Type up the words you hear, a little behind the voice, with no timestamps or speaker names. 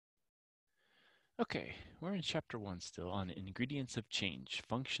Okay, we're in chapter 1 still on ingredients of change,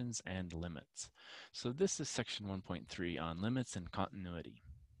 functions, and limits. So this is section 1.3 on limits and continuity.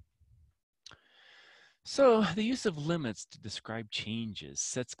 So the use of limits to describe changes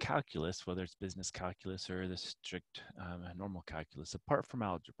sets calculus, whether it's business calculus or the strict normal calculus, apart from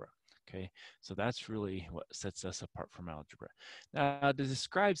algebra. Okay, so that's really what sets us apart from algebra. Now, it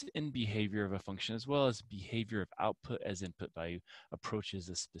describes in behavior of a function as well as behavior of output as input value approaches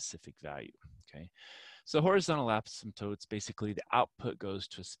a specific value. Okay, so horizontal asymptotes, basically the output goes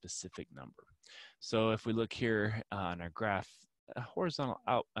to a specific number. So if we look here on our graph, a horizontal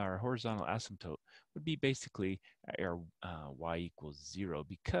asymptote would be basically our y equals 0,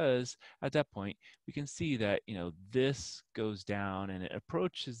 because at that point we can see that this goes down and it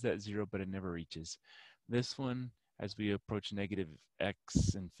approaches that 0, but it never reaches. This one, as we approach negative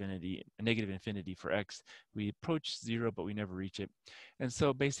infinity for x, we approach 0, but we never reach it. And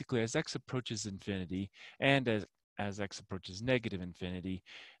so basically, as x approaches infinity, and as x approaches negative infinity,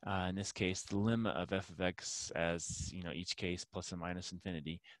 in this case, the limit of f of x, as each case plus and minus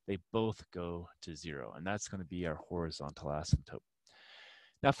infinity, they both go to 0, and that's going to be our horizontal asymptote.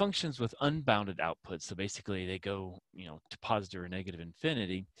 Now, functions with unbounded outputs, so basically they go, to positive or negative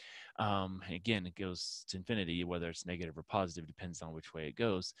infinity. Again, it goes to infinity, whether it's negative or positive, depends on which way it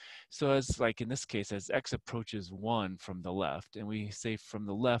goes. So as like in this case, as x approaches 1 from the left, and we say from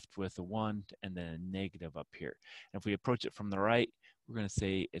the left with a 1 and then a negative up here. And if we approach it from the right, we're going to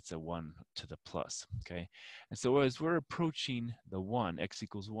say it's a 1 to the plus, okay? And so as we're approaching the 1, x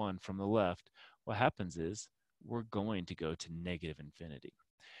equals 1 from the left, what happens is we're going to go to negative infinity.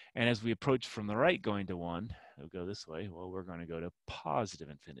 And as we approach from the right going to 1, we'll go this way, well, we're going to go to positive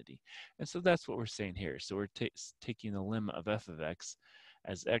infinity. And so that's what we're saying here. So we're taking the limit of f of x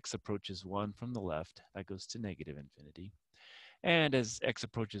as x approaches 1 from the left, that goes to negative infinity. And as x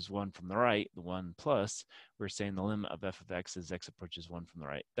approaches 1 from the right, the 1 plus, we're saying the limit of f of x as x approaches 1 from the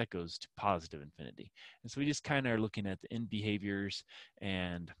right, that goes to positive infinity. And so we just kind of are looking at the end behaviors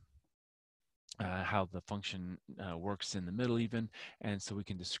and how the function works in the middle even, and so we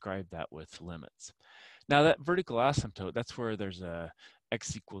can describe that with limits. Now that vertical asymptote, that's where there's a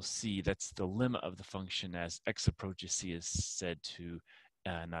x equals c, that's the limit of the function as x approaches c is said to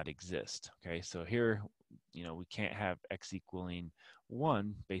not exist. Okay, so here, we can't have x equaling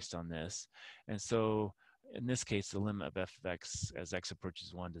 1 based on this, and so in this case, the limit of f of x as x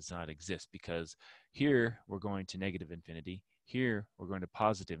approaches 1 does not exist, because here we're going to negative infinity, here we're going to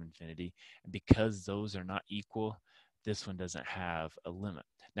positive infinity, and because those are not equal, this one doesn't have a limit.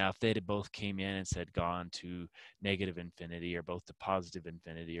 Now, if they had both came in and said gone to negative infinity, or both to positive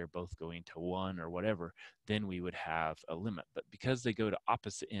infinity, or both going to 1 or whatever, then we would have a limit. But because they go to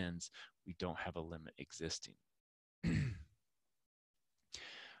opposite ends, we don't have a limit existing.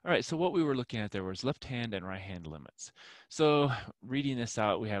 All right, so what we were looking at there was left-hand and right-hand limits. So reading this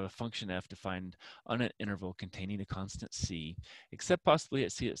out, we have a function f defined on an interval containing a constant c, except possibly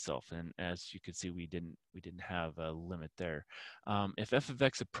at c itself. And as you can see, we didn't have a limit there. If f of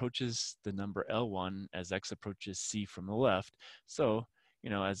x approaches the number L1 as x approaches c from the left, so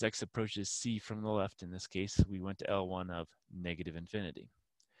as x approaches c from the left, in this case, we went to L1 of negative infinity.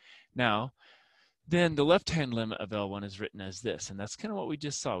 Now, then the left-hand limit of L1 is written as this, and that's kind of what we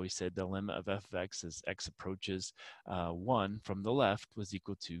just saw. We said the limit of f of x as x approaches 1 from the left was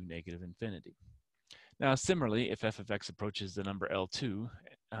equal to negative infinity. Now, similarly, if f of x approaches the number L2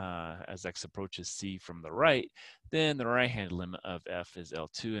 as x approaches c from the right, then the right-hand limit of f is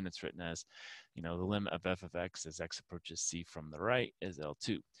L2, and it's written as, the limit of f of x as x approaches c from the right is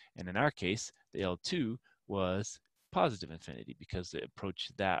L2. And in our case, the L2 was positive infinity because it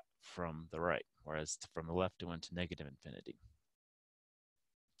approached that from the right, whereas from the left it went to negative infinity.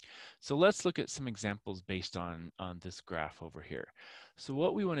 So let's look at some examples based on this graph over here. So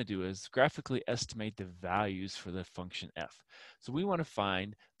what we want to do is graphically estimate the values for the function f. So we want to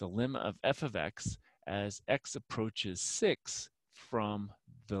find the limit of f of x as x approaches 6 from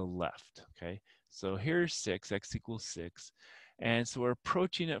the left, okay? So here's 6, x equals 6. And so we're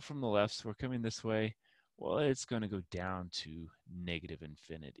approaching it from the left, so we're coming this way. Well, it's going to go down to negative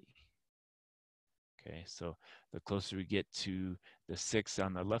infinity. Okay, so the closer we get to the 6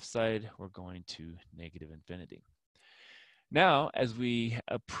 on the left side, we're going to negative infinity. Now, as we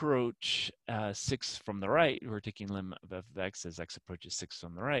approach 6 from the right, we're taking limit of f of x as x approaches 6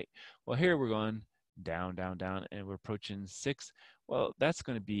 from the right. Well, here we're going down, down, down, and we're approaching 6. Well, that's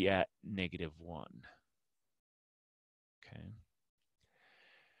going to be at negative 1. Okay.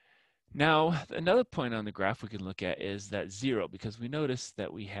 Now, another point on the graph we can look at is that 0, because we notice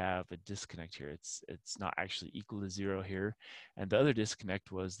that we have a disconnect here. It's not actually equal to 0 here. And the other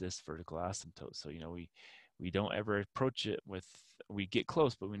disconnect was this vertical asymptote. So, we don't ever approach it with, we get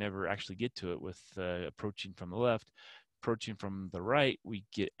close, but we never actually get to it with approaching from the left. Approaching from the right, we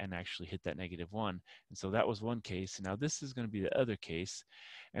get and actually hit that -1. And so that was one case. Now this is going to be the other case.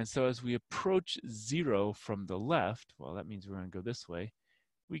 And so as we approach 0 from the left, well, that means we're going to go this way,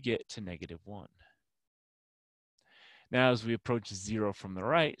 we get to -1. Now as we approach 0 from the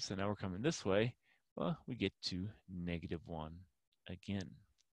right, so now we're coming this way, well, we get to -1 again.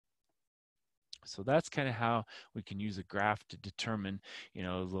 So that's kind of how we can use a graph to determine,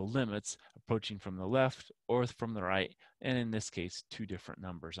 the limits approaching from the left or from the right, and in this case, two different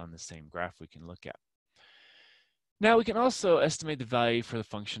numbers on the same graph we can look at. Now we can also estimate the value for the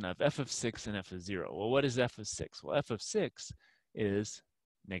function of f of 6 and f of 0. Well, what is f of 6? Well, f of 6 is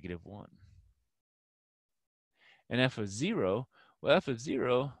 -1. And f of 0, well, f of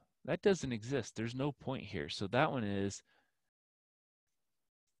 0, that doesn't exist. There's no point here. So that one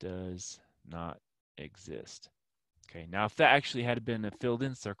does not exist. Okay, now if that actually had been a filled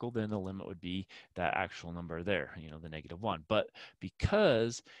in circle, then the limit would be that actual number there, the -1. But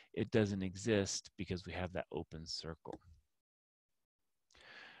because it doesn't exist, because we have that open circle.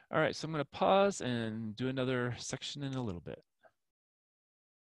 All right, so I'm going to pause and do another section in a little bit.